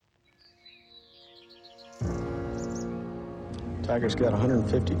Tiger's got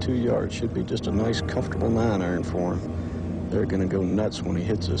 152 yards. Should be just a nice, comfortable 9-iron for him. They're going to go nuts when he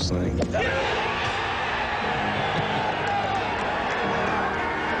hits this thing.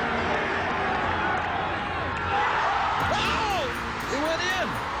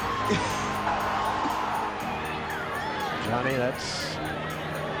 Johnny, that's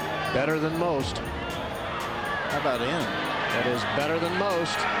better than most. How about in? That is better than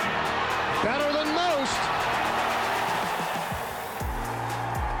most. Better than most.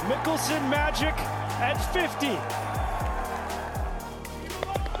 Mickelson magic at 50.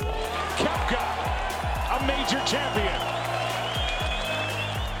 Koepka, a major champion.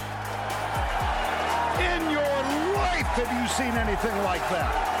 In your life, have you seen anything like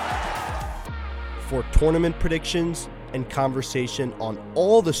that? For tournament predictions and conversation on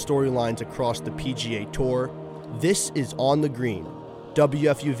all the storylines across the PGA Tour, this is On the Green,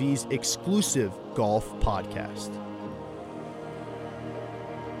 WFUV's exclusive golf podcast.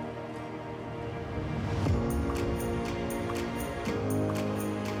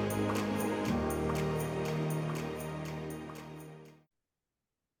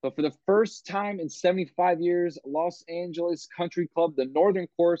 But for the first time in 75 years, Los Angeles Country Club, the Northern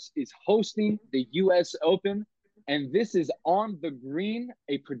Course, is hosting the U.S. Open. And this is On the Green,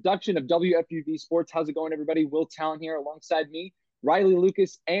 a production of WFUV Sports. How's it going, everybody? Will Tallant here alongside me, Rilee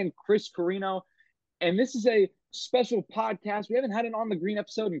Lucas, and Chris Carrino. And this is a special podcast. We haven't had an On the Green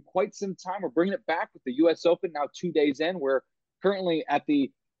episode in quite some time. We're bringing it back with the U.S. Open now 2 days in. We're currently at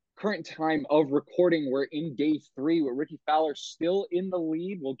the current time of recording. We're in day 3 with Rickie Fowler still in the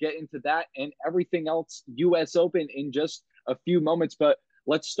lead. We'll get into that and everything else U.S. Open in just a few moments. But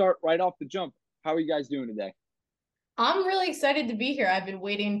let's start right off the jump. How are you guys doing today? I'm really excited to be here. I've been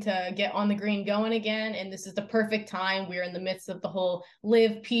waiting to get On the Green going again, and this is the perfect time. We're in the midst of the whole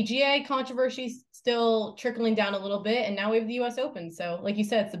LIV-PGA controversy still trickling down a little bit, and now we have the U.S. Open. So, like you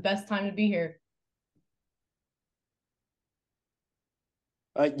said, it's the best time to be here.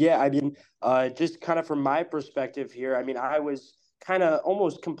 Just kind of from my perspective here, I was kind of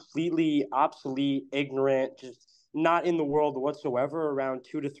almost completely obsolete, ignorant, just not in the world whatsoever around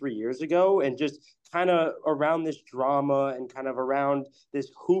 2 to 3 years ago, and just kind of around this drama and kind of around this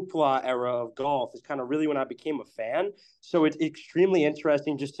hoopla era of golf is kind of really when I became a fan. So it's extremely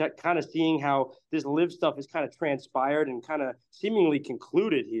interesting just to kind of seeing how this live stuff is kind of transpired and kind of seemingly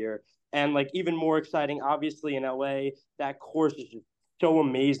concluded here. And like even more exciting, obviously in LA, that course is just so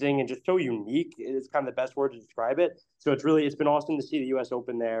amazing and just so unique. It's kind of the best word to describe it. So it's been awesome to see the U.S.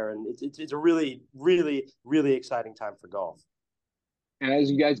 Open there, and it's a really, really, really exciting time for golf. And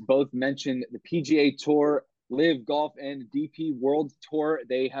as you guys both mentioned, the PGA Tour, LIV Golf, and DP World Tour,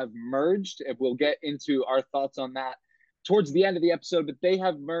 they have merged. And we'll get into our thoughts on that towards the end of the episode, but they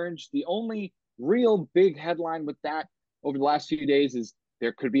have merged. The only real big headline with that over the last few days is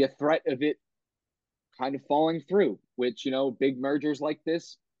there could be a threat of it kind of falling through, which, big mergers like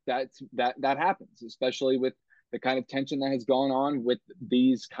this, that happens, especially with the kind of tension that has gone on with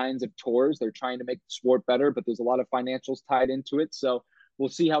these kinds of tours. They're trying to make the sport better, but there's a lot of financials tied into it. So we'll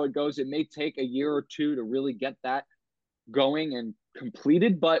see how it goes. It may take a year or two to really get that going and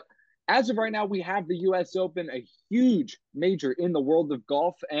completed. But as of right now, we have the U.S. Open, a huge major in the world of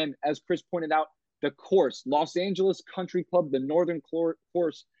golf. And as Chris pointed out, the course, Los Angeles Country Club, the Northern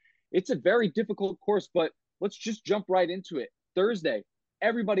Course, it's a very difficult course, but let's just jump right into it. Thursday,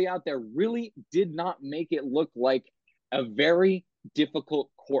 everybody out there really did not make it look like a very difficult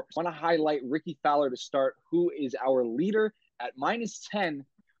course. I want to highlight Rickie Fowler to start, who is our leader at -10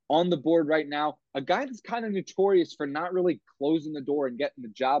 on the board right now. A guy that's kind of notorious for not really closing the door and getting the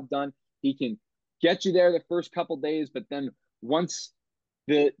job done. He can get you there the first couple days, but then once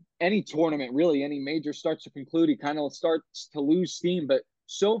any tournament, really any major starts to conclude, he kind of starts to lose steam. But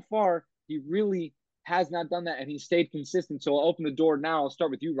so far, he really has not done that, and he stayed consistent. So I'll open the door now. I'll start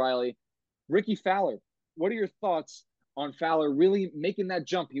with you, Rilee. Rickie Fowler, what are your thoughts on Fowler really making that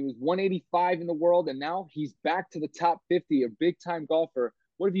jump? He was 185 in the world, and now he's back to the top 50, a big-time golfer.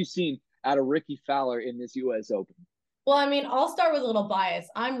 What have you seen out of Rickie Fowler in this U.S. Open? Well, I'll start with a little bias.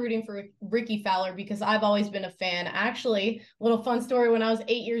 I'm rooting for Rickie Fowler because I've always been a fan. Actually, a little fun story. When I was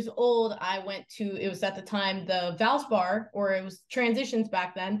 8 years old, I went to, it was at the time, the Valspar, or it was Transitions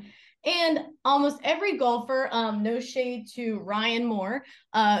back then. And almost every golfer, no shade to Ryan Moore,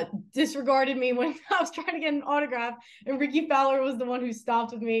 disregarded me when I was trying to get an autograph. And Rickie Fowler was the one who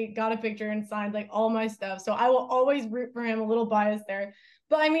stopped with me, got a picture, and signed like all my stuff. So I will always root for him, a little biased there.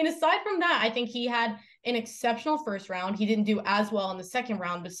 But aside from that, I think he had an exceptional first round. He didn't do as well in the second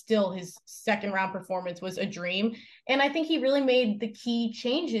round, but still his second round performance was a dream. And I think he really made the key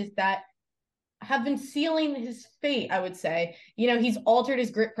changes that have been sealing his fate, I would say. He's altered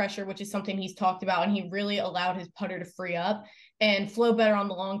his grip pressure, which is something he's talked about, and he really allowed his putter to free up and flow better on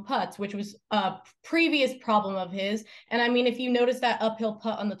the long putts, which was a previous problem of his. And I mean, if you notice that uphill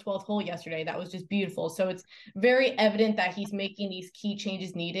putt on the 12th hole yesterday, that was just beautiful. So it's very evident that he's making these key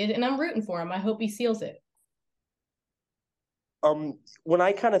changes needed, and I'm rooting for him. I hope he seals it. When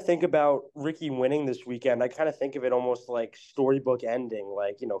I kind of think about Ricky winning this weekend, I kind of think of it almost like storybook ending,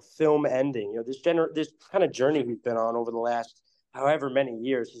 like, film ending. This kind of journey he's been on over the last however many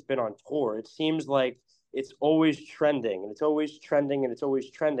years he's been on tour. It seems like it's always trending, and it's always trending, and it's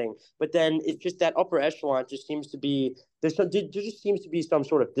always trending. But then it's just that upper echelon just seems to be there just seems to be some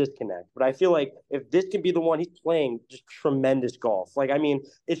sort of disconnect. But I feel like if this can be the one, he's playing just tremendous golf. Like, I mean,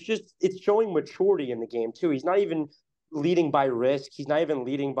 it's showing maturity in the game too. He's not even leading by risk. He's not even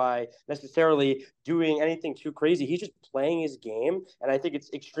leading by necessarily doing anything too crazy. He's just playing his game, and I think it's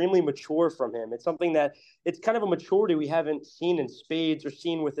extremely mature from him. It's something that it's kind of a maturity we haven't seen in spades or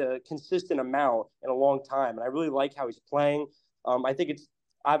seen with a consistent amount in a long time. And I really like how he's playing. I think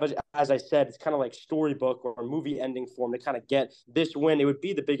as I said, it's kind of like storybook or movie ending for him to kind of get this win. It would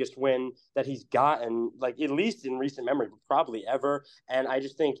be the biggest win that he's gotten, like at least in recent memory, but probably ever. And I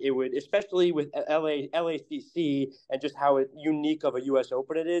just think it would, especially with LACC and just how unique of a U.S.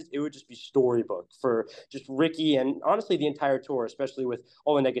 Open it is, it would just be storybook for just Ricky and honestly the entire tour, especially with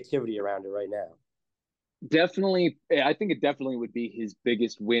all the negativity around it right now. Definitely, I think it definitely would be his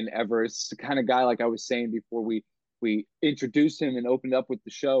biggest win ever. It's the kind of guy, like I was saying before we introduced him and opened up with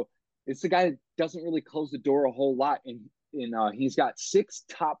the show. It's the guy that doesn't really close the door a whole lot. And he's got 6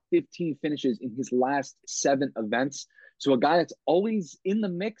 top 15 finishes in his last 7 events. So a guy that's always in the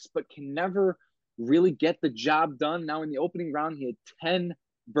mix, but can never really get the job done. Now in the opening round, he had 10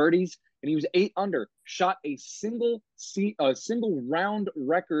 birdies and he was 8 under, shot a single round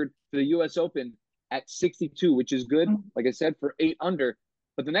record for the U.S. Open at 62, which is good. Like I said, for 8 under.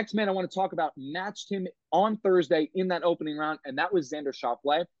 But the next man I want to talk about matched him on Thursday in that opening round, and that was Xander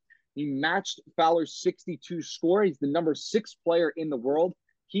Schauffele. He matched Fowler's 62 score. He's the number 6 player in the world.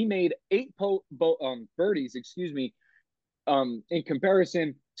 He made 8 birdies, in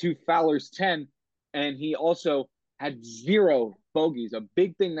comparison to Fowler's 10, and he also had 0 bogeys. A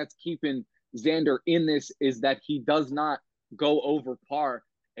big thing that's keeping Xander in this is that he does not go over par.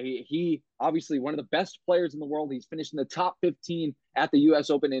 He obviously one of the best players in the world. He's finished in the top 15 at the U.S.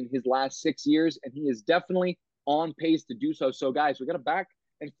 Open in his last 6 years, and he is definitely on pace to do so. So, guys, we got a back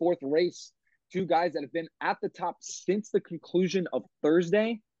and forth race. 2 guys that have been at the top since the conclusion of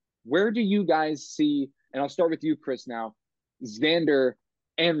Thursday. Where do you guys see, and I'll start with you, Chris, now, Xander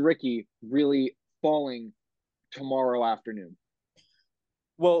and Ricky really falling tomorrow afternoon?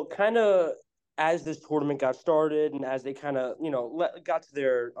 Well, kind of as this tournament got started and as they kind of, got to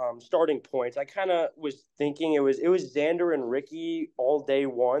their starting points, I kind of was thinking it was Xander and Ricky all day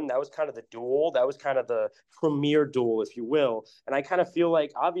one. That was kind of the duel. That was kind of the premier duel, if you will. And I kind of feel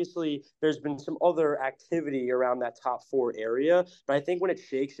like obviously there's been some other activity around that top 4 area, but I think when it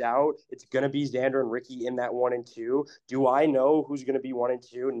shakes out, it's going to be Xander and Ricky in that 1 and 2. Do I know who's going to be 1 and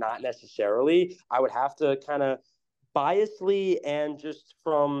 2? Not necessarily. I would have to kind of biasly and just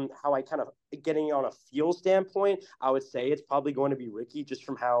from how I kind of getting on a feel standpoint, I would say it's probably going to be Ricky just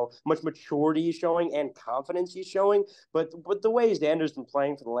from how much maturity he's showing and confidence he's showing. But the way Xander's been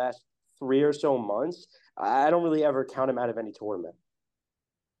playing for the last 3 or so months, I don't really ever count him out of any tournament.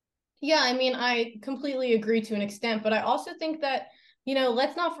 Yeah, I mean, I completely agree to an extent, but I also think that,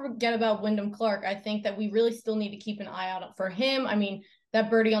 let's not forget about Wyndham Clark. I think that we really still need to keep an eye out for him. I mean, that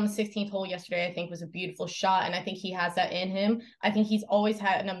birdie on the 16th hole yesterday, I think, was a beautiful shot, and I think he has that in him. I think he's always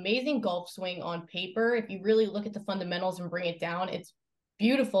had an amazing golf swing on paper. If you really look at the fundamentals and bring it down, it's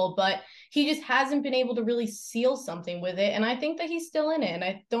beautiful, but he just hasn't been able to really seal something with it, and I think that he's still in it, and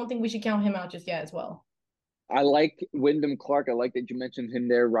I don't think we should count him out just yet as well. I like Wyndham Clark. I like that you mentioned him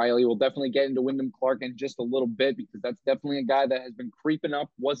there, Rilee. We'll definitely get into Wyndham Clark in just a little bit because that's definitely a guy that has been creeping up.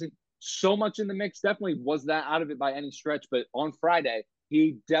 Wasn't so much in the mix. Definitely was that out of it by any stretch, but on Friday,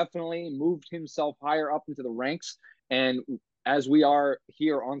 he definitely moved himself higher up into the ranks. And as we are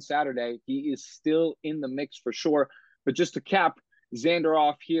here on Saturday, he is still in the mix for sure. But just to cap Xander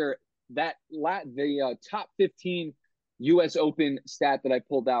off here, the top 15 U.S. Open stat that I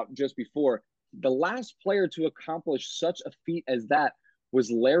pulled out just before, the last player to accomplish such a feat as that was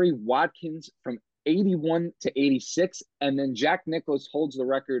Larry Watkins from 81 to 86. And then Jack Nicklaus holds the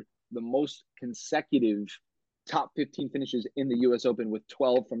record, the most consecutive top 15 finishes in the U.S. Open with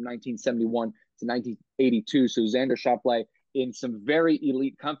 12 from 1971 to 1982. So Xander Schauffele in some very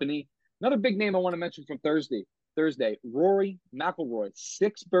elite company. Another big name I want to mention from Thursday, Rory McIlroy,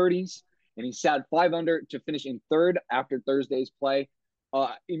 6 birdies and he sat 5 under to finish in third after Thursday's play.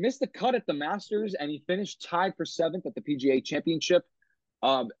 He missed the cut at the Masters, and he finished tied for 7th at the PGA Championship.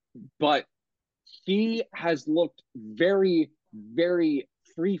 But he has looked very, very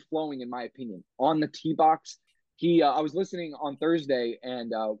free-flowing, in my opinion, on the tee box. I was listening on Thursday,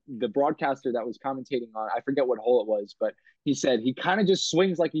 and the broadcaster that was commentating on, I forget what hole it was, but he said he kind of just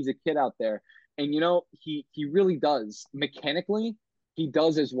swings like he's a kid out there. And, he really does. Mechanically, he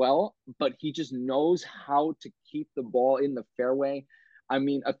does as well, but he just knows how to keep the ball in the fairway. I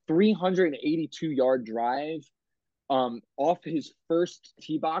mean, a 382-yard drive off his first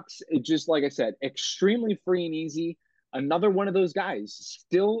tee box, it just, like I said, extremely free and easy. Another one of those guys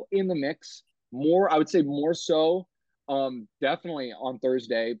still in the mix. I would say more so definitely on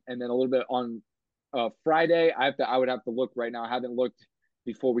Thursday, and then a little bit on Friday. I would have to look right now. I haven't looked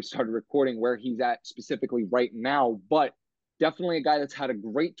before we started recording where he's at specifically right now, but definitely a guy that's had a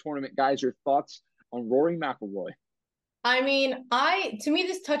great tournament. Guys, your thoughts on Rory McIlroy? I mean, to me,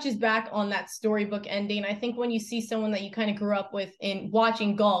 this touches back on that storybook ending. I think when you see someone that you kind of grew up with in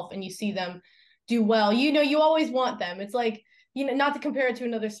watching golf and you see them do well, you always want them. It's like, not to compare it to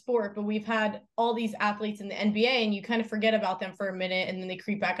another sport, but we've had all these athletes in the NBA and you kind of forget about them for a minute and then they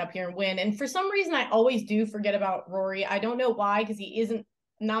creep back up here and win. And for some reason, I always do forget about Rory. I don't know why, because he isn't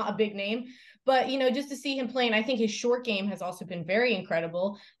not a big name, but just to see him playing, I think his short game has also been very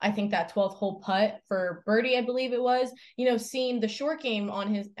incredible. I think that 12th hole putt for birdie, I believe it was, seeing the short game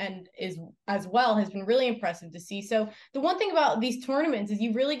on his end is as well has been really impressive to see. So the one thing about these tournaments is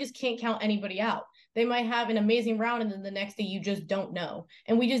you really just can't count anybody out. They might have an amazing round and then the next day you just don't know.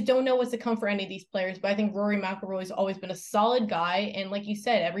 And we just don't know what's to come for any of these players. But I think Rory McIlroy has always been a solid guy. And like you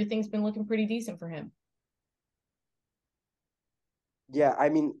said, everything's been looking pretty decent for him. Yeah, I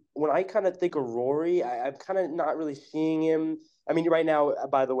mean, when I kind of think of Rory, I'm kind of not really seeing him. I mean, right now,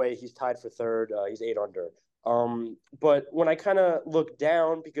 by the way, he's tied for third. He's 8 under. But when I kind of look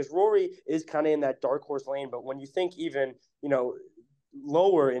down, because Rory is kind of in that dark horse lane, but when you think even,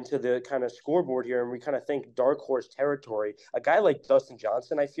 lower into the kind of scoreboard here and we kind of think dark horse territory, a guy like Dustin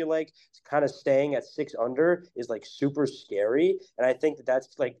Johnson, I feel like kind of staying at 6 under is like super scary. And I think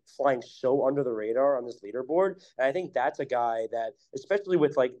that's like flying so under the radar on this leaderboard. And I think that's a guy that, especially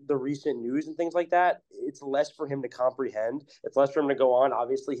with like the recent news and things like that, it's less for him to comprehend. It's less for him to go on.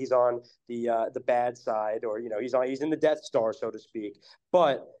 Obviously he's on the bad side, or, he's in the Death Star, so to speak.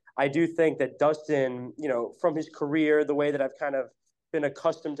 But I do think that Dustin, from his career, the way that I've kind of been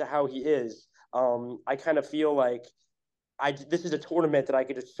accustomed to how he is, I kind of feel like this is a tournament that I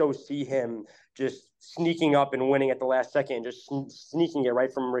could just so see him just sneaking up and winning at the last second and just sneaking it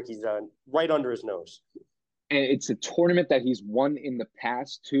right from Ricky's right under his nose. And it's a tournament that he's won in the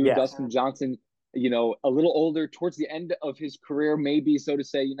past too. Yes. Dustin Johnson, a little older towards the end of his career, maybe, so to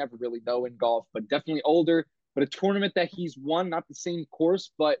say. You never really know in golf, but definitely older. But a tournament that he's won, not the same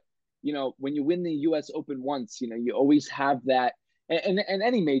course, but when you win the U.S. Open once, you always have that. And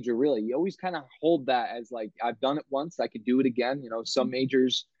any major, really, you always kind of hold that as like, I've done it once, I could do it again. Some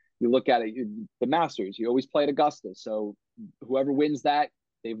majors, you look at it, the Masters, you always play at Augusta. So whoever wins that,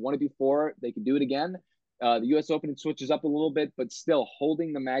 they've won it before, they can do it again. The U.S. Open, it switches up a little bit, but still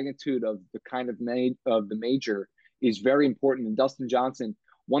holding the magnitude of the kind of the major is very important. And Dustin Johnson,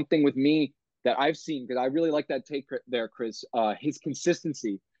 one thing with me that I've seen, because I really like that take there, Chris, his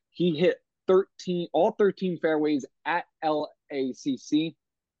consistency. He hit all 13 fairways at LACC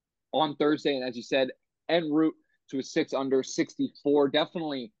on Thursday, and as you said, en route to a 6 under 64.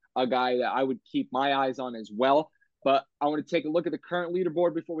 Definitely a guy that I would keep my eyes on as well. But I want to take a look at the current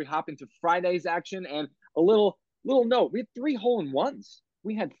leaderboard before we hop into Friday's action. And a little note: we had 3 hole-in-ones.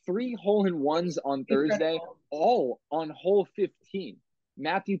 We had 3 hole-in-ones on Thursday, all on hole 15.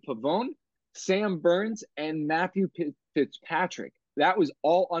 Matthew Pavone, Sam Burns, and Matthew Fitzpatrick. That was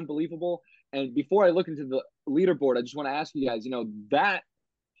all unbelievable. And before I look into the leaderboard, I just want to ask you guys, that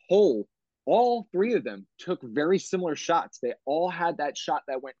hole, all 3 of them took very similar shots. They all had that shot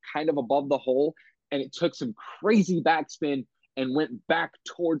that went kind of above the hole, and it took some crazy backspin and went back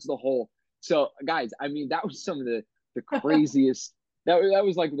towards the hole. So, guys, I mean, that was some of the craziest – that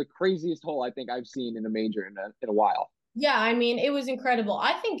was like the craziest hole I think I've seen in a major in a while. Yeah, I mean, it was incredible.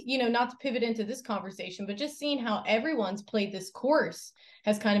 I think, not to pivot into this conversation, but just seeing how everyone's played this course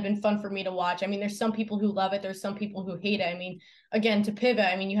has kind of been fun for me to watch. I mean, there's some people who love it. There's some people who hate it. I mean, again, to pivot,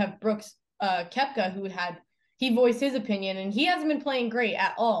 I mean, you have Brooks Koepka, he voiced his opinion, and he hasn't been playing great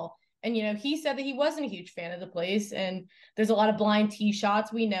at all. And, he said that he wasn't a huge fan of the place, and there's a lot of blind tee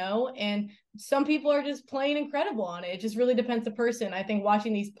shots, we know, and some people are just playing incredible on it. It just really depends the person. I think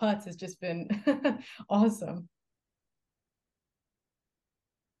watching these putts has just been awesome.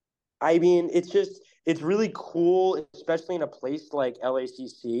 I mean, it's really cool, especially in a place like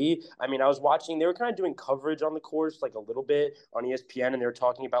LACC. I mean, I was watching, they were kind of doing coverage on the course, like a little bit on ESPN, and they were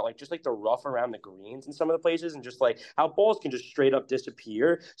talking about like just like the rough around the greens in some of the places and just like how balls can just straight up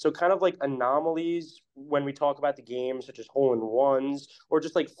disappear. So kind of like anomalies when we talk about the game, such as hole in ones or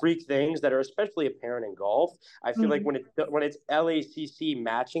just like freak things that are especially apparent in golf. I feel like when it's LACC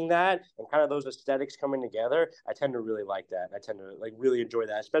matching that and kind of those aesthetics coming together, I tend to really like that. I tend to like really enjoy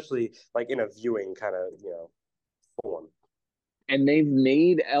that, especially like in a viewing kind of form. And they've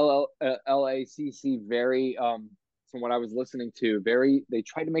made LACC very from what I was listening to, they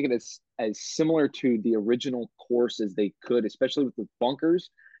tried to make it as similar to the original course as they could, especially with the bunkers,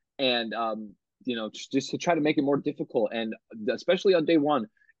 and just to try to make it more difficult. And especially on day one,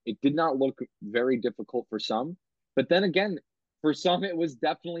 it did not look very difficult for some, but then again, for some it was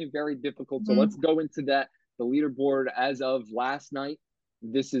definitely very difficult. So let's go into that. The leaderboard as of last night,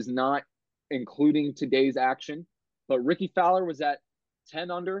 this is not including today's action, but Ricky Fowler was at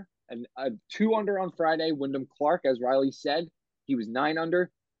 10 under and 2 under on Friday. Wyndham Clark, as Rilee said, he was 9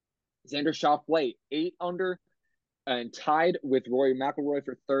 under. Xander Schauffele, 8 under, and tied with Rory McIlroy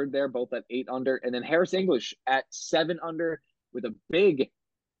for third there, both at 8 under. And then Harris English at 7 under with a big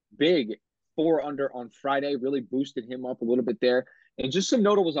 4 under on Friday, really boosted him up a little bit there. And just some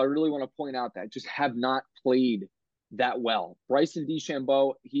notables I really want to point out that just have not played that well. Bryson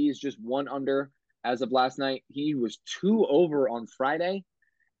DeChambeau, he is just 1 under as of last night. He was 2 over on Friday.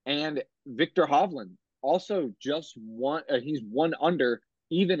 And Victor Hovland also just he's 1 under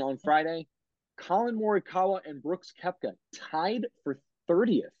even on Friday. Colin Morikawa and Brooks Koepka tied for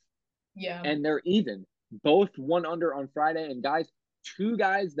 30th. Yeah. And they're even. Both 1 under on Friday. And guys, 2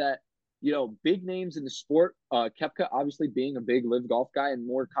 guys that, big names in the sport. Koepka obviously being a big live golf guy, and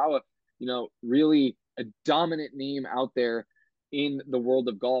Morikawa, really a dominant name out there in the world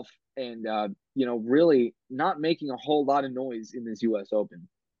of golf, and really not making a whole lot of noise in this US Open.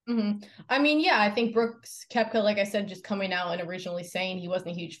 I mean, yeah, I think Brooks Koepka, like I said, just coming out and originally saying he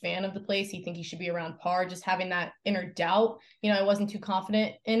wasn't a huge fan of the place. He think he should be around par, just having that inner doubt. I wasn't too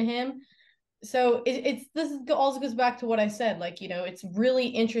confident in him. So this also goes back to what I said. Like, it's really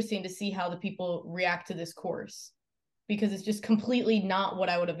interesting to see how the people react to this course, because it's just completely not what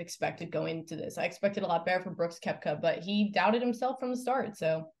I would have expected going into this. I expected a lot better from Brooks Koepka, but he doubted himself from the start.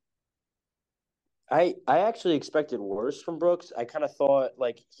 So I actually expected worse from Brooks. I kind of thought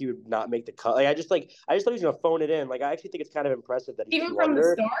like he would not make the cut. Like I just thought he was gonna phone it in. Like I actually think it's kind of impressive that he's even from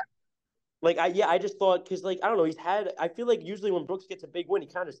the start. Like I just thought, because like I don't know, I feel like usually when Brooks gets a big win, he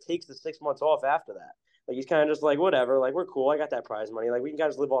kind of just takes the 6 months off after that. Like he's kind of just like, whatever, like we're cool, I got that prize money, like we can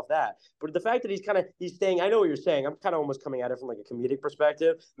kind of live off that. But the fact that he's staying, I know what you're saying. I'm kind of almost coming at it from like a comedic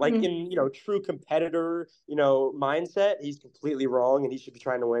perspective, like in true competitor mindset, he's completely wrong, and he should be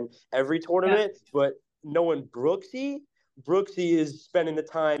trying to win every tournament. Yeah. But knowing Brooksy is spending the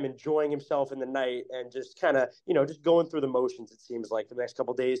time enjoying himself in the night and just kind of, just going through the motions, it seems like, for the next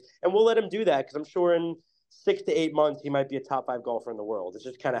couple of days. And we'll let him do that, because I'm sure in 6 to 8 months, he might be a top 5 golfer in the world. It's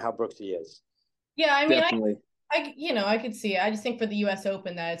just kind of how Brooksy is. Yeah, I mean, definitely. I could see it. I just think for the U.S.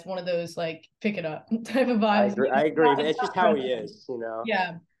 Open that it's one of those, like, pick it up type of vibes. I agree. It's just how he is,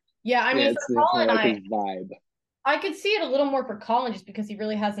 Yeah. Yeah, I mean, it's definitely like his vibe. I could see it a little more for Colin, just because he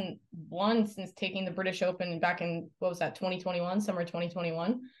really hasn't won since taking the British Open back in, what was that, 2021, summer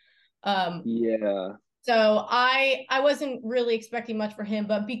 2021. Yeah. So I wasn't really expecting much for him,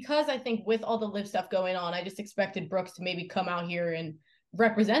 but because I think with all the live stuff going on, I just expected Brooks to maybe come out here and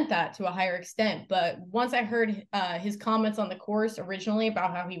represent that to a higher extent. But once I heard his comments on the course originally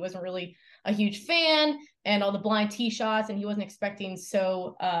about how he wasn't really a huge fan and all the blind tee shots, and he wasn't expecting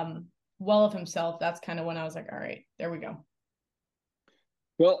so well of himself, that's kind of when I was like, all right, there we go.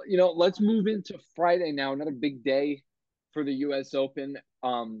 Well, let's move into Friday now, another big day for the US Open.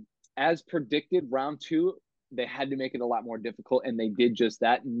 As predicted, round 2, they had to make it a lot more difficult, and they did just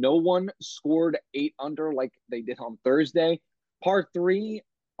that. No one scored 8 under like they did on Thursday. Par 3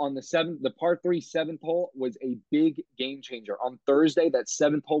 on the par 3 7th hole was a big game changer. On Thursday, that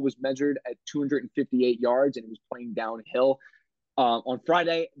 7th hole was measured at 258 yards, and it was playing downhill. On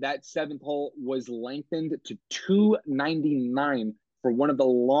Friday, that 7th hole was lengthened to 299 for one of the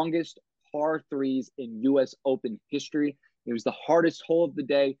longest par 3s in US Open history. It was the hardest hole of the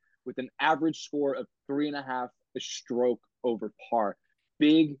day, with an average score of 3.5 a stroke over par.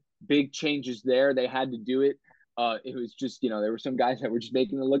 Big changes there. They had to do it. It was just, there were some guys that were just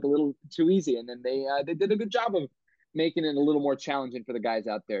making it look a little too easy, and then they did a good job of making it a little more challenging for the guys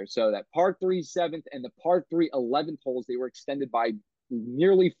out there. So that par 3 7th and the par 3 11th holes, they were extended by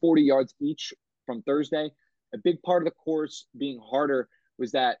nearly 40 yards each from Thursday. A big part of the course being harder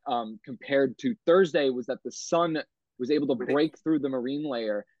was that compared to Thursday was that the sun was able to break through the marine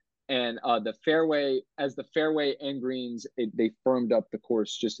layer, and the fairway and greens, they firmed up the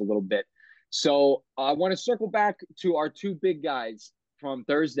course just a little bit. So I want to circle back to our two big guys from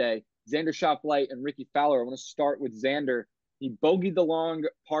Thursday, Xander Schauffele and Rickie Fowler. I want to start with Xander. He bogeyed the long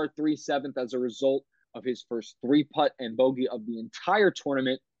par 3 7th as a result of his first 3-putt and bogey of the entire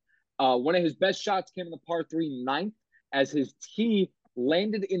tournament. One of his best shots came in the par 3 9th as his tee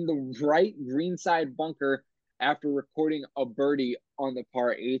landed in the right greenside bunker after recording a birdie on the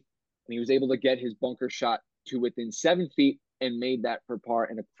par 8th. And he was able to get his bunker shot to within 7 feet and made that for par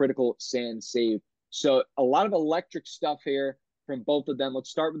in a critical sand save. So a lot of electric stuff here from both of them. Let's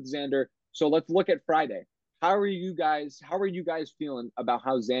start with Xander. So let's look at Friday. How are you guys feeling about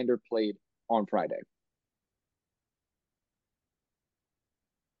how Xander played on Friday?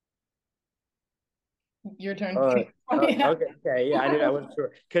 Your turn. Okay, yeah, I wasn't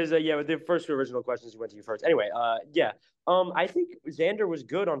sure because with the first two original questions, you went to you first. Anyway, I think Xander was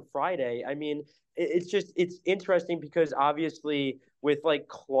good on Friday. I mean, it's interesting because obviously with like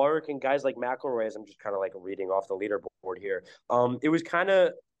Clark and guys like McIlroy, as I'm just kind of like reading off the leaderboard here, it was kind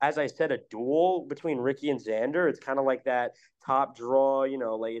of, as I said, a duel between Rickie and Xander. It's kind of like that top draw,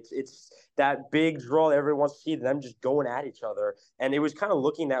 like it's that big draw that everyone wants to see them just going at each other. And it was kind of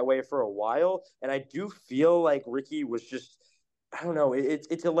looking that way for a while. And I do feel like Rickie was just, I don't know,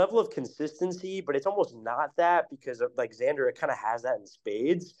 it's a level of consistency, but it's almost not that because of like Xander, it kind of has that in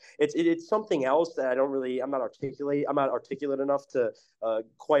spades. It's something else that I'm not articulate enough to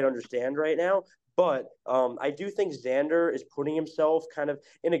quite understand right now. But I do think Xander is putting himself kind of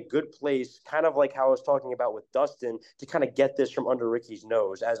in a good place, kind of like how I was talking about with Dustin, to kind of get this from under Rickie's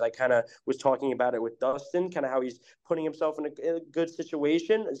nose. As I kind of was talking about it with Dustin, kind of how he's putting himself in a good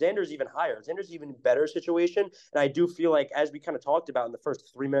situation. Xander's even higher. Xander's even better situation. And I do feel like, as we kind of talked about in the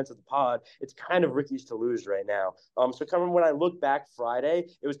first 3 minutes of the pod, it's kind of Rickie's to lose right now. So kind of when I look back Friday,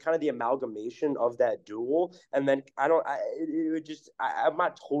 it was kind of the amalgamation of that duel. And then I'm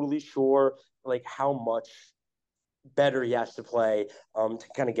not totally sure like how much better he has to play to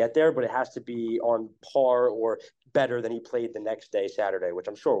kind of get there, but it has to be on par or better than he played the next day, Saturday, which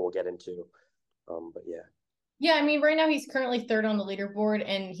I'm sure we'll get into. But yeah. Yeah, I mean, right now he's currently third on the leaderboard,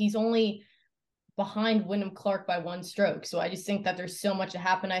 and he's only behind Wyndham Clark by 1 stroke. So I just think that there's so much to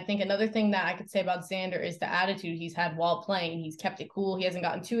happen. I think another thing that I could say about Xander is the attitude he's had while playing. He's kept it cool. He hasn't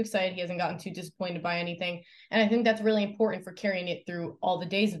gotten too excited. He hasn't gotten too disappointed by anything. And I think that's really important for carrying it through all the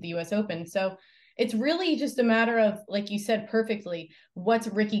days of the U.S. Open. So it's really just a matter of, like you said perfectly, what's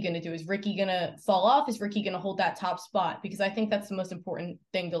Rickie going to do? Is Rickie going to fall off? Is Rickie going to hold that top spot? Because I think that's the most important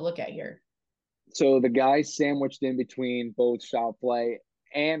thing to look at here. So the guys sandwiched in between both Schauffele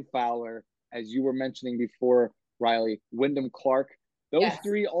and Fowler, as you were mentioning before, Rilee, Wyndham Clark. Those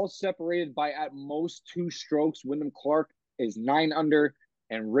three all separated by at most 2 strokes. Wyndham Clark is 9 under,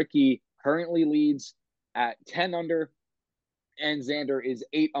 and Rickie currently leads at 10 under, and Xander is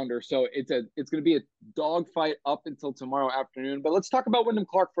 8 under. So it's going to be a dogfight up until tomorrow afternoon. But let's talk about Wyndham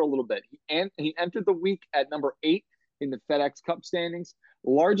Clark for a little bit. He entered the week at number 8 in the FedEx Cup standings,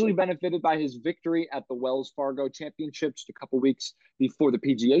 largely benefited by his victory at the Wells Fargo Championship just a couple weeks before the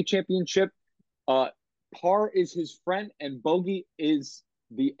PGA Championship. Par is his friend and bogey is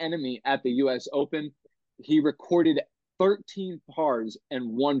the enemy at the U.S. Open. He recorded 13 pars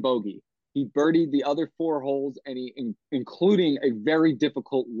and 1 bogey. He birdied the other 4 holes, and including a very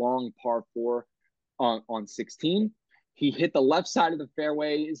difficult long par 4 on 16. He hit the left side of the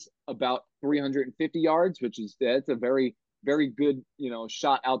fairways about 350 yards, that's a very, very good,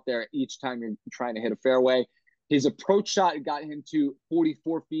 shot out there each time you're trying to hit a fairway. His approach shot got him to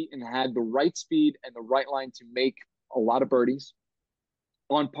 44 feet and had the right speed and the right line to make a lot of birdies.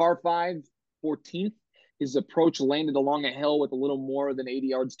 On par 5, 14th, his approach landed along a hill with a little more than 80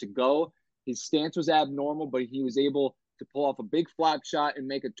 yards to go. His stance was abnormal, but he was able to pull off a big flat shot and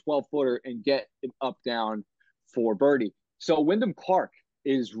make a 12-footer and get it up down for birdie. So Wyndham Clark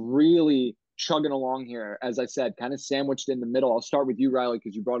is really chugging along here, as I said, kind of sandwiched in the middle. I'll start with you, Rilee,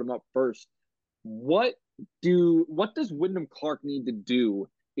 because you brought him up first. What does Wyndham Clark need to do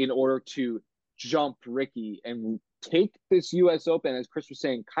in order to jump Rickie and take this U.S. Open, as Chris was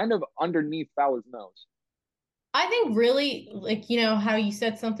saying, kind of underneath Fowler's nose? I think really, like, how you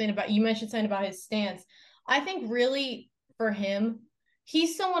mentioned something about his stance. I think really for him,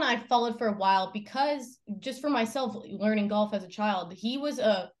 he's someone I followed for a while because just for myself, learning golf as a child, he was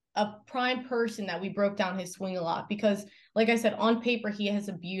a prime person that we broke down his swing a lot because, like I said, on paper, he has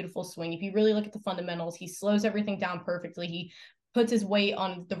a beautiful swing. If you really look at the fundamentals, he slows everything down perfectly. He puts his weight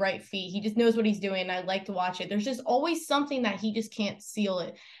on the right feet. He just knows what he's doing, and I like to watch it. There's just always something that he just can't seal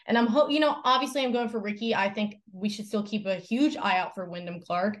it. And obviously I'm going for Ricky. I think we should still keep a huge eye out for Wyndham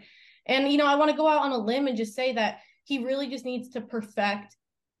Clark. And, I want to go out on a limb and just say that he really just needs to perfect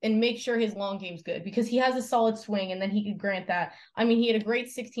and make sure his long game's good, because he has a solid swing, and then he could grant that. I mean, he had a great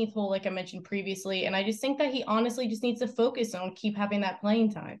 16th hole, like I mentioned previously, and I just think that he honestly just needs to focus on keep having that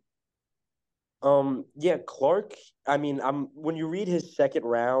playing time. Yeah, Clark, I mean, when you read his second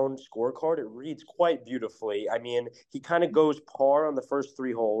round scorecard, it reads quite beautifully. I mean, he kind of goes par on the first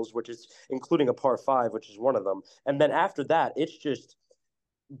 3 holes, which is including a par 5, which is one of them. And then after that, it's just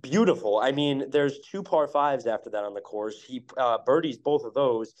beautiful. I mean, there's 2 par 5s after that on the course. He birdies both of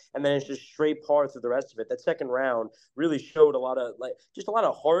those, and then it's just straight par through the rest of it. That second round really showed a lot of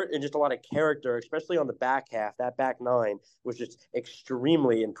heart and just a lot of character, especially on the back half. That back 9 was just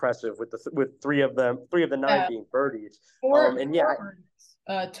extremely impressive with 3 of the 9 being birdies. Four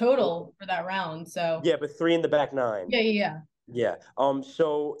total for that round. So yeah, but 3 in the back 9. Yeah. Yeah.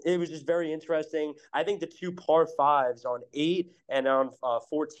 So it was just very interesting. I think the 2 par 5s on 8 and on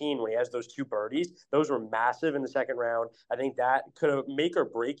 14, when he has those 2 birdies, those were massive in the second round. I think that could have make or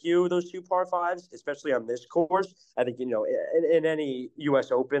break you, those 2 par 5s, especially on this course. I think, in any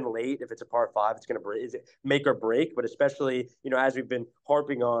U.S. Open late, if it's a par 5, it's going to make or break. But especially, as we've been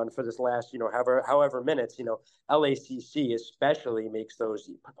harping on for this last, however minutes, LACC especially makes those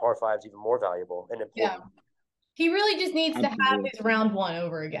par 5s even more valuable and important. Yeah. He really just needs to have his round 1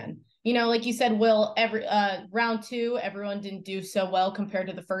 over again. Like you said, Will, every round 2, everyone didn't do so well compared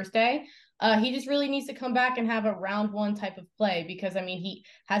to the first day. He just really needs to come back and have a round 1 type of play, because, I mean, he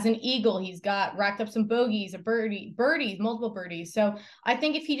has an eagle. He's got racked up some bogeys, birdies, multiple birdies. So I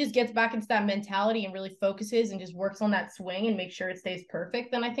think if he just gets back into that mentality and really focuses and just works on that swing and makes sure it stays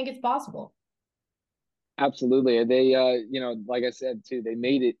perfect, then I think it's possible. Absolutely. They, like I said, too, they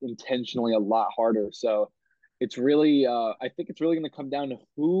made it intentionally a lot harder. So it's really, I think it's really going to come down to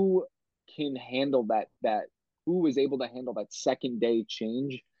who can handle who is able to handle that second day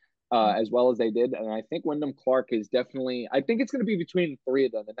change as well as they did. And I think Wyndham Clark is definitely, I think it's going to be between 3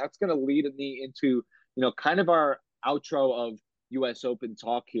 of them. And that's going to lead me into, kind of our outro of US Open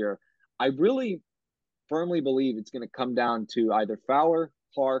talk here. I really firmly believe it's going to come down to either Fowler,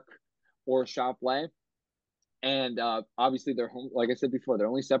 Clark, or Schauffele. And obviously they're home, like I said before, they're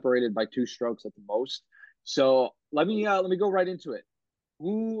only separated by 2 strokes at the most. So let me go right into it.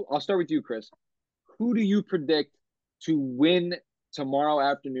 I'll start with you, Chris. Who do you predict to win tomorrow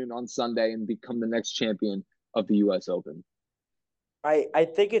afternoon on Sunday and become the next champion of the U.S. Open? I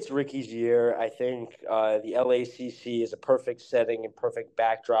think it's Ricky's year. I think the LACC is a perfect setting and perfect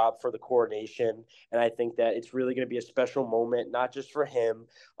backdrop for the coronation. And I think that it's really going to be a special moment, not just for him,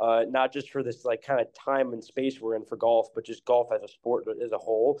 not just for this kind of time and space we're in for golf, but just golf as a sport as a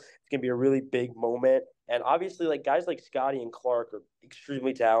whole. It's going to be a really big moment. And obviously, guys like Scotty and Clark are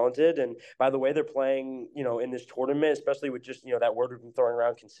extremely talented. And by the way they're playing, in this tournament, especially with just, that word we've been throwing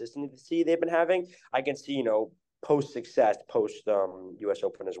around, consistency they've been having, I can see, post-success, post-U.S.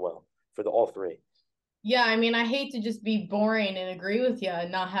 Open as well for all 3. Yeah, I mean, I hate to just be boring and agree with you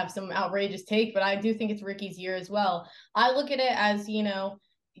and not have some outrageous take, but I do think it's Ricky's year as well. I look at it as,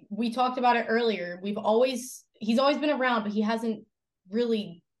 we talked about it earlier. He's always been around, but he hasn't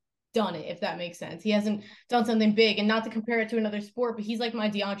really done it, if that makes sense. He hasn't done something big, and not to compare it to another sport, but he's like my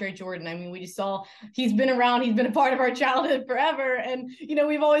DeAndre Jordan. I mean, we just saw he's been around, he's been a part of our childhood forever. And,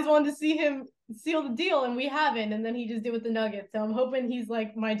 we've always wanted to see him seal the deal, and we haven't. And then he just did with the Nuggets. So I'm hoping he's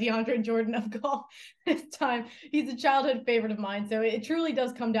like my DeAndre Jordan of golf this time. He's a childhood favorite of mine. So it truly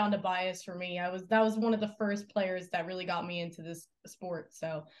does come down to bias for me. That was one of the first players that really got me into this sport.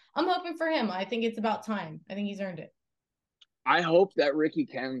 So I'm hoping for him. I think it's about time. I think he's earned it. I hope that Ricky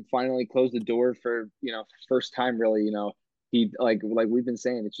can finally close the door for, first time really, he like we've been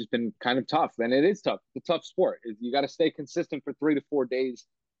saying, it's just been kind of tough, and it is tough. It's a tough sport. You got to stay consistent for 3 to 4 days,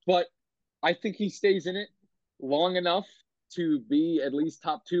 but I think he stays in it long enough to be at least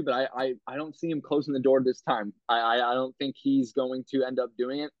top 2, but I don't see him closing the door this time. I don't think he's going to end up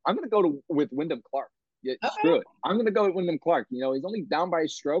doing it. I'm going to go with Wyndham Clark. Yeah, okay. Screw it. I'm going to go with Wyndham Clark. He's only down by a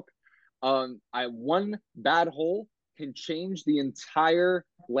stroke. One bad hole can change the entire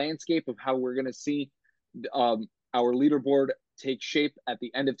landscape of how we're going to see our leaderboard take shape at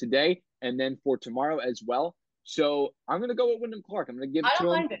the end of today and then for tomorrow as well. So I'm going to go with Wyndham Clark. I'm going to give it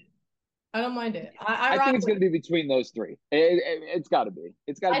to him. I don't mind it. I think it's going to be between those 3. It's got to be.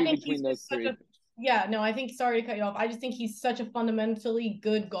 It's got to be between those 3. I think, sorry to cut you off, I just think he's such a fundamentally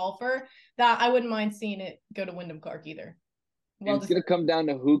good golfer that I wouldn't mind seeing it go to Wyndham Clark either. It's going to come down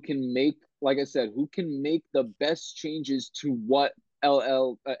to who can make like I said, who can make the best changes to what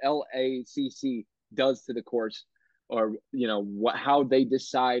LACC does to the course, or how they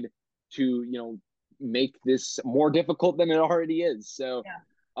decide to make this more difficult than it already is. So,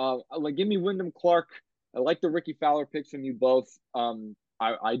 like, give me Wyndham Clark. I like the Ricky Fowler picks from you both.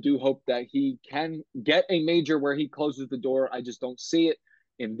 I do hope that he can get a major where he closes the door. I just don't see it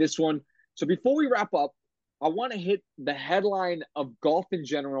in this one. So before we wrap up, I want to hit the headline of golf in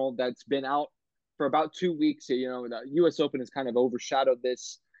general that's been out for about 2 weeks. The U.S. Open has kind of overshadowed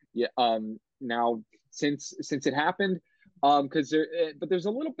this now since it happened. But there's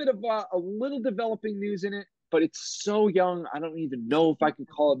a little bit of a little developing news in it, but it's so young. I don't even know if I can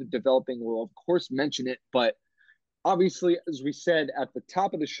call it developing. We'll of course mention it, but obviously, as we said at the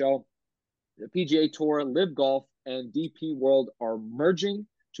top of the show, the PGA Tour, LIV Golf, and DP World are merging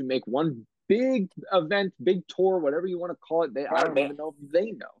to make one big event, big tour, whatever you want to call it. I don't even know if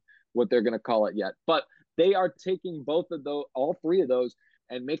they know what they're going to call it yet, but they are taking all three of those,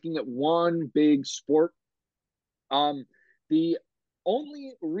 and making it one big sport. The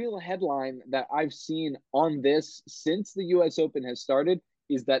only real headline that I've seen on this since the U.S. Open has started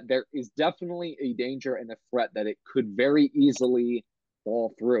is that there is definitely a danger and a threat that it could very easily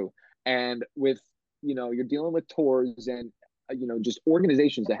fall through. And with, you're dealing with tours and, just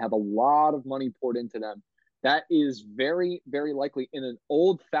organizations that have a lot of money poured into them, that is very, very likely in an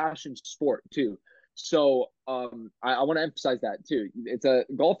old-fashioned sport too. So I want to emphasize that too.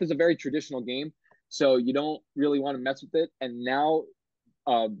 Golf is a very traditional game, so you don't really want to mess with it. And now,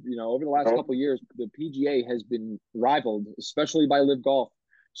 over the last couple of years, the PGA has been rivaled, especially by LIV Golf.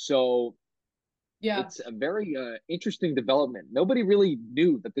 So it's a very interesting development. Nobody really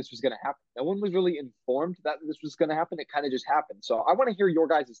knew that this was going to happen. No one was really informed that this was going to happen. It kind of just happened. So I want to hear your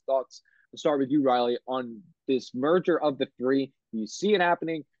guys' thoughts. We'll start with you, Rilee, on this merger of the three. Do you see it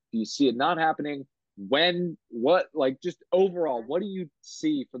happening? Do you see it not happening? When? What? Like, just overall, what do you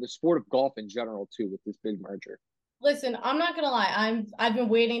see for the sport of golf in general, too, with this big merger? Listen, I'm not gonna lie. I've been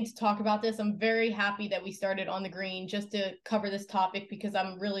waiting to talk about this. I'm very happy that we started on the green just to cover this topic, because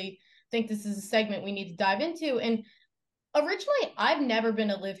I'm really think this is a segment we need to dive into. And originally, I've never been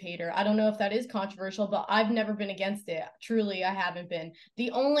a LIV hater. I don't know if that is controversial, but I've never been against it. Truly, I haven't been.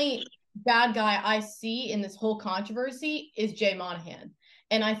 The only bad guy I see in this whole controversy is Jay Monahan.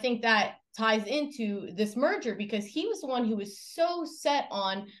 And I think that ties into this merger, because he was the one who was so set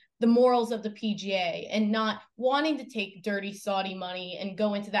on the morals of the PGA and not wanting to take dirty Saudi money and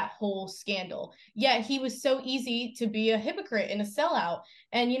go into that whole scandal. Yet he was so easy to be a hypocrite and a sellout.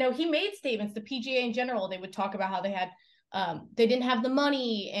 And, he made statements, the PGA in general, they would talk about how they didn't have the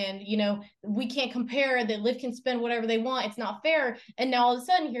money, and, we can't compare, that LIV can spend whatever they want. It's not fair. And now all of a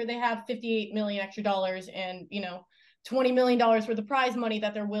sudden here they have $58 million extra dollars and, $20 million worth of prize money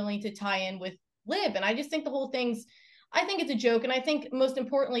that they're willing to tie in with LIV. And I just think the whole I think it's a joke. And I think most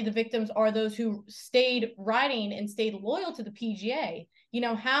importantly, the victims are those who stayed riding and stayed loyal to the PGA.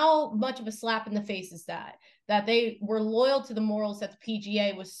 How much of a slap in the face is that they were loyal to the morals that the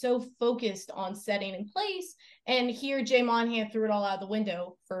PGA was so focused on setting in place. And here Jay Monahan threw it all out the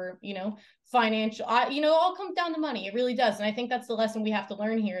window for, financial, all comes down to money. It really does. And I think that's the lesson we have to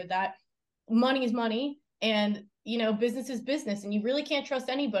learn here, that money is money, and, business is business, and you really can't trust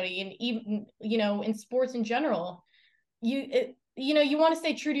anybody. And even, in sports in general, you want to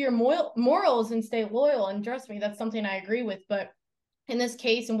stay true to your morals and stay loyal. And trust me, that's something I agree with. But in this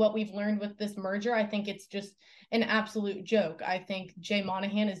case, and what we've learned with this merger, I think it's just an absolute joke. I think Jay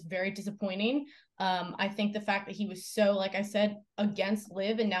Monahan is very disappointing. I think the fact that he was so, like I said, against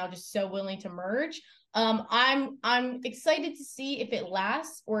LIV and now just so willing to merge. I'm excited to see if it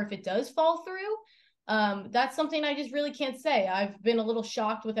lasts or if it does fall through. That's something I just really can't say. I've been a little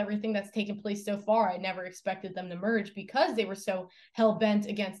shocked with everything that's taken place so far. I never expected them to merge because they were so hell-bent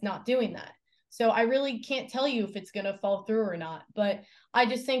against not doing that. So I really can't tell you if it's going to fall through or not. But I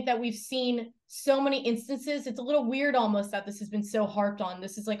just think that we've seen so many instances. It's a little weird almost that this has been so harped on.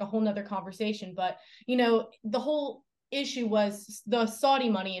 This is like a whole nother conversation. But, the whole issue was the Saudi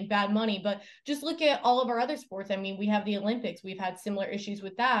money and bad money, but just look at all of our other sports. I mean, we have the Olympics, we've had similar issues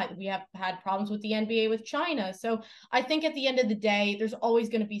with that. We have had problems with the NBA with China. So I think at the end of the day, there's always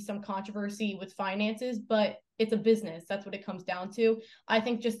going to be some controversy with finances, but it's a business. That's what it comes down to. I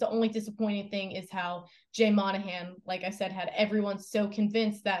think just the only disappointing thing is how Jay Monahan, like I said, had everyone so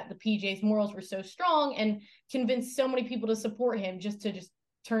convinced that the PGA's morals were so strong and convinced so many people to support him just to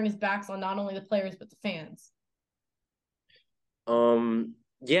turn his backs on not only the players, but the fans.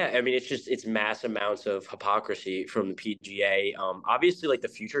 Yeah, I mean, it's mass amounts of hypocrisy from the PGA. Obviously, like, the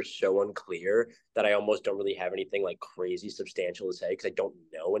future is so unclear that I almost don't really have anything like crazy substantial to say, because I don't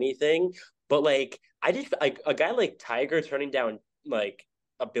know anything. But like, I just like a guy like Tiger turning down like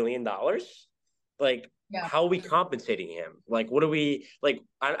 $1 billion. Like, Yeah. how are we compensating him? Like, what are we like?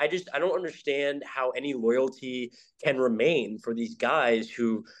 I don't understand how any loyalty can remain for these guys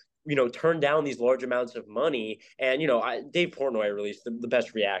who, turn down these large amounts of money. And, Dave Portnoy released the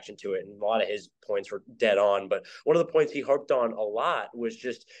best reaction to it, and a lot of his points were dead on. But one of the points he harped on a lot was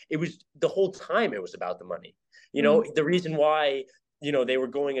just, it was the whole time it was about the money. The reason why, they were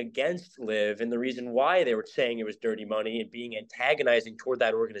going against LIV, and the reason why they were saying it was dirty money and being antagonizing toward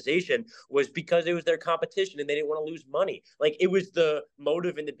that organization was because it was their competition and they didn't want to lose money. Like, it was the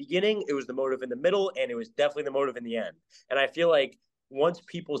motive in the beginning, it was the motive in the middle, and it was definitely the motive in the end. And I feel like once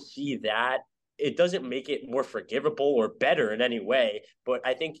people see that, it doesn't make it more forgivable or better in any way, but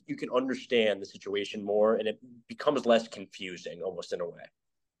I think you can understand the situation more and it becomes less confusing almost in a way.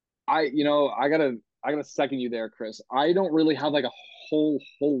 I gotta second you there, Chris. I don't really have like a whole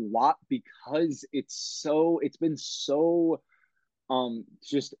lot, because it's been so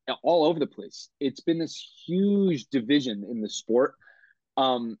just all over the place. It's been this huge division in the sport.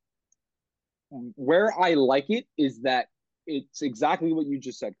 Where I like it is that it's exactly what you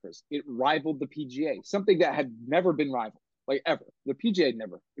just said, Chris. It rivaled the PGA, something that had never been rivaled, like ever. The PGA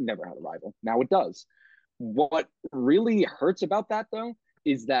never had a rival. Now it does. What really hurts about that, though,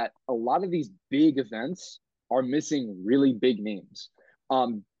 is that a lot of these big events are missing really big names.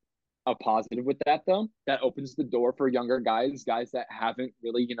 A positive with that, though, that opens the door for younger guys that haven't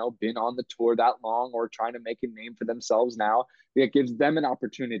really, been on the tour that long or trying to make a name for themselves now. It gives them an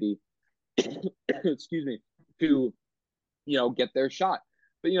opportunity, excuse me, to, get their shot.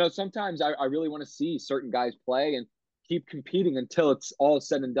 But, sometimes I really want to see certain guys play and keep competing until it's all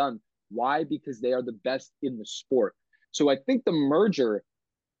said and done. Why? Because they are the best in the sport. So I think the merger,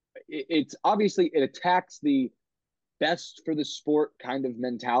 it's obviously, it attacks the best for the sport kind of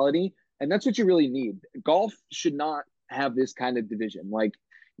mentality. And that's what you really need. Golf should not have this kind of division. Like,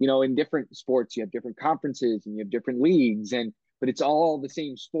 in different sports, you have different conferences and you have different leagues, but it's all the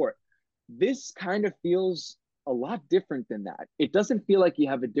same sport. This kind of feels a lot different than that. It doesn't feel like you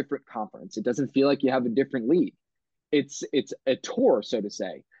have a different conference. It doesn't feel like you have a different league. It's a tour, so to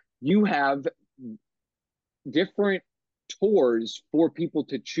say. You have different tours for people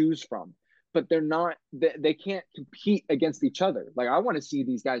to choose from, but they can't compete against each other. Like, I want to see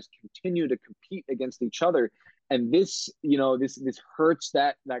these guys continue to compete against each other. And this hurts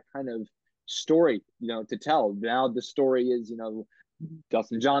that kind of story, to tell. Now the story is,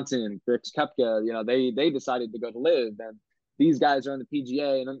 Dustin Johnson and Brooks Koepka, they decided to go to LIV, and these guys are on the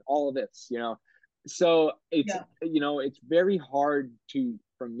PGA, and all of this, So it's, it's very hard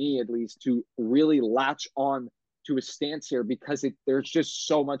for me at least, to really latch on to a stance here, because there's just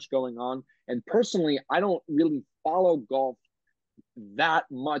so much going on. And personally, I don't really follow golf that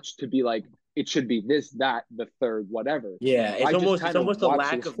much to be like, it should be this, that, the third, whatever. Yeah, it's almost a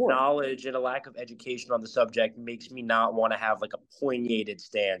lack of knowledge and a lack of education on the subject makes me not want to have like a pointed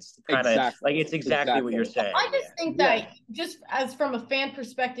stance. It's exactly what you're saying. I just think that just as from a fan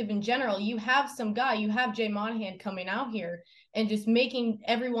perspective in general, you have Jay Monahan coming out here and just making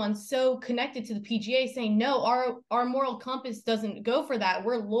everyone so connected to the PGA, saying, no, our moral compass doesn't go for that.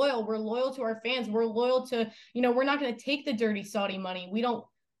 We're loyal to our fans. We're loyal to, we're not going to take the dirty Saudi money. We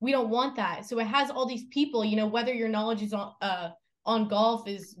don't want that. So it has all these people, whether your knowledge is on golf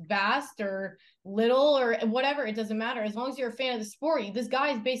is vast or little or whatever, it doesn't matter. As long as you're a fan of the sport, this guy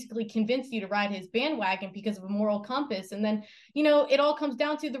has basically convinced you to ride his bandwagon because of a moral compass. And then, it all comes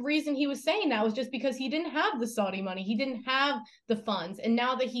down to the reason he was saying that was just because he didn't have the Saudi money. He didn't have the funds. And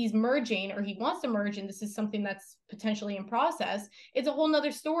now that he's merging, or he wants to merge, and this is something that's potentially in process, it's a whole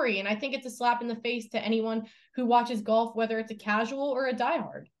nother story. And I think it's a slap in the face to anyone who watches golf, whether it's a casual or a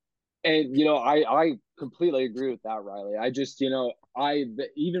diehard. And, I completely agree with that, Rilee. I just,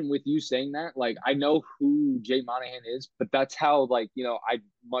 even with you saying that, like, I know who Jay Monahan is, but that's how, like,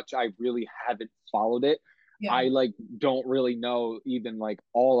 I really haven't followed it. Yeah. I don't really know even like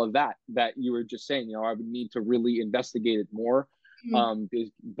all of that you were just saying. I would need to really investigate it more. Mm-hmm.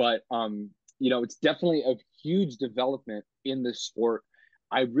 But it's definitely a huge development in this sport.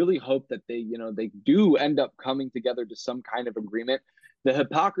 I really hope that they do end up coming together to some kind of agreement. The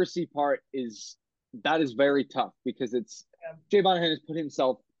hypocrisy part is very tough, because Jay Monahan has put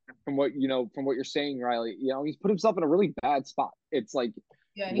himself, from what you're saying, Rilee, he's put himself in a really bad spot. It's like,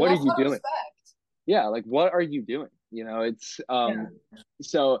 what are you doing? Respect. Yeah, like, what are you doing?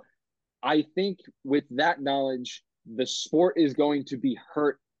 So I think with that knowledge, the sport is going to be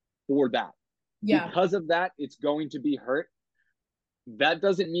hurt for that. Yeah. Because of that, it's going to be hurt. That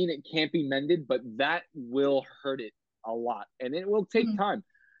doesn't mean it can't be mended, but that will hurt it a lot, and it will take time.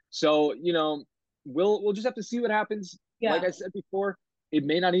 So, we'll just have to see what happens. Yeah. Like I said before, it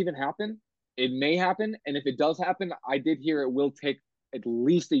may not even happen. It may happen. And if it does happen, I did hear it will take at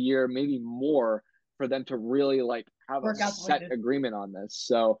least a year, maybe more, for them to really like have a set agreement on this.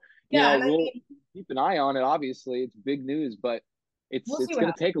 So, we'll keep an eye on it. Obviously, it's big news, but it's going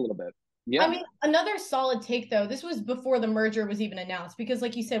to take a little bit. Yeah. I mean, another solid take, though. This was before the merger was even announced, because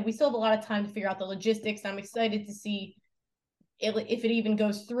like you said, we still have a lot of time to figure out the logistics. I'm excited to see if it even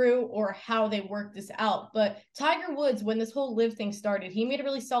goes through or how they work this out. But Tiger Woods, when this whole LIV thing started, he made a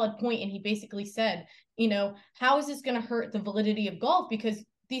really solid point, and he basically said, how is this going to hurt the validity of golf? Because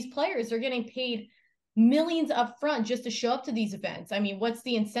these players are getting paid millions up front just to show up to these events. I mean, what's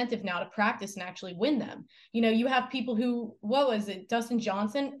the incentive now to practice and actually win them? You have people who, what was it, Dustin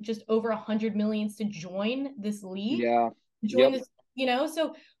Johnson, just over 100 million to join this league. Yeah. Join this,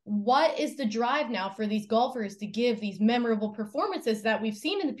 so what is the drive now for these golfers to give these memorable performances that we've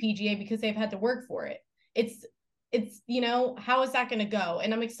seen in the PGA because they've had to work for it? It's how is that going to go?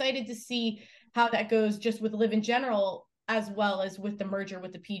 And I'm excited to see how that goes just with LIV in general, as well as with the merger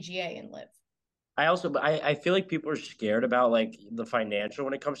with the PGA and LIV. I feel like people are scared about like the financial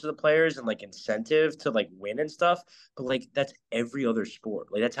when it comes to the players and like incentive to like win and stuff. But like that's every other sport.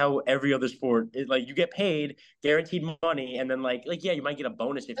 Like that's how every other sport is. Like you get paid guaranteed money, and then like yeah, you might get a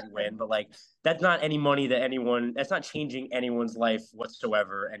bonus if you win, but like that's not any money that's not changing anyone's life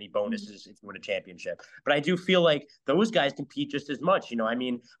whatsoever, any bonuses if you win a championship. But I do feel like those guys compete just as much. I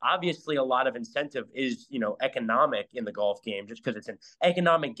mean, obviously a lot of incentive is, economic in the golf game, just because it's an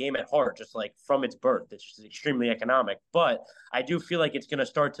economic game at heart, just like from its birth. It's just extremely economic. But I do feel like it's going to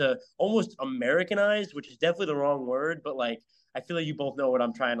start to almost Americanize, which is definitely the wrong word, but like I feel like you both know what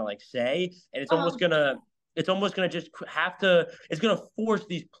I'm trying to like say. And it's almost going to just it's going to force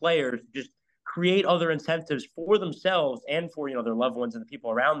these players to just create other incentives for themselves and for, their loved ones and the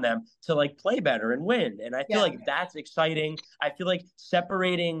people around them to like play better and win. And I feel like that's exciting. I feel like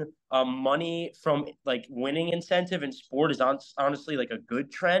separating money from like winning incentive in sport is honestly like a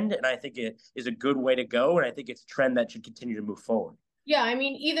good trend. And I think it is a good way to go. And I think it's a trend that should continue to move forward. Yeah, I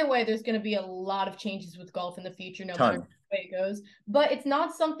mean, either way, there's going to be a lot of changes with golf in the future, no matter which way it goes. But it's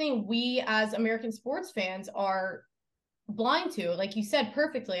not something we as American sports fans are blind to. Like you said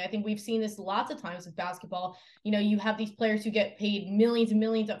perfectly, I think we've seen this lots of times with basketball. You have these players who get paid millions and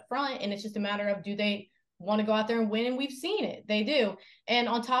millions up front, and it's just a matter of, do they want to go out there and win? And we've seen it. They do. And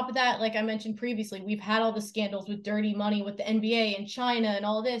on top of that, like I mentioned previously, we've had all the scandals with dirty money with the NBA and China and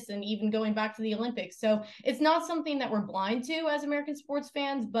all this, and even going back to the Olympics. So it's not something that we're blind to as American sports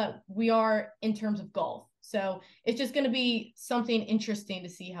fans, but we are in terms of golf. So it's just going to be something interesting to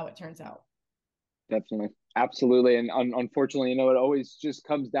see how it turns out. Definitely. Absolutely. And unfortunately, it always just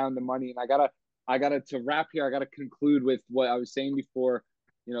comes down to money. And I gotta to wrap here, I gotta conclude with what I was saying before,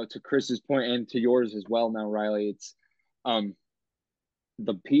 to Chris's point and to yours as well now, Rilee. It's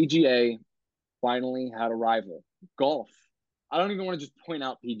the PGA finally had a rival. Golf. I don't even want to just point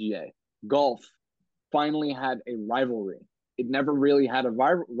out PGA. Golf finally had a rivalry. It never really had a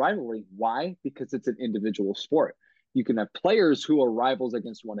rivalry. Why? Because it's an individual sport. You can have players who are rivals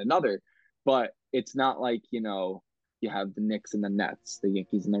against one another, but it's not like, you have the Knicks and the Nets, the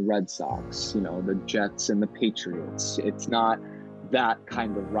Yankees and the Red Sox, the Jets and the Patriots. It's not that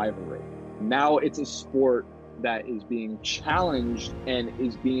kind of rivalry. Now it's a sport that is being challenged and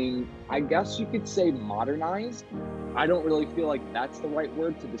is being, I guess you could say, modernized. I don't really feel like that's the right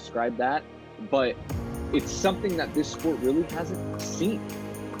word to describe that, but it's something that this sport really hasn't seen.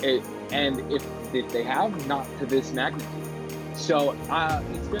 And if they have, not to this magnitude. So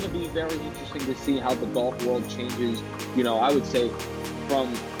it's going to be very interesting to see how the golf world changes, I would say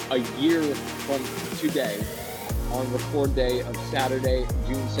from a year from today, on record day of Saturday,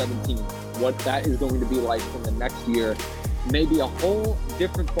 June 17th, what that is going to be like in the next year. Maybe a whole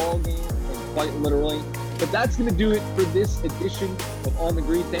different ball game, and quite literally. But that's going to do it for this edition of On the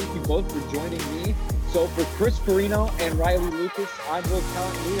Green. Thank you both for joining me. So for Chris Carrino and Rilee Lucas, I'm Will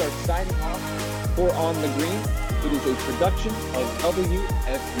Tallant. We are signing off for On the Green. It is a production of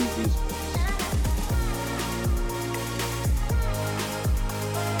WFUV Sports.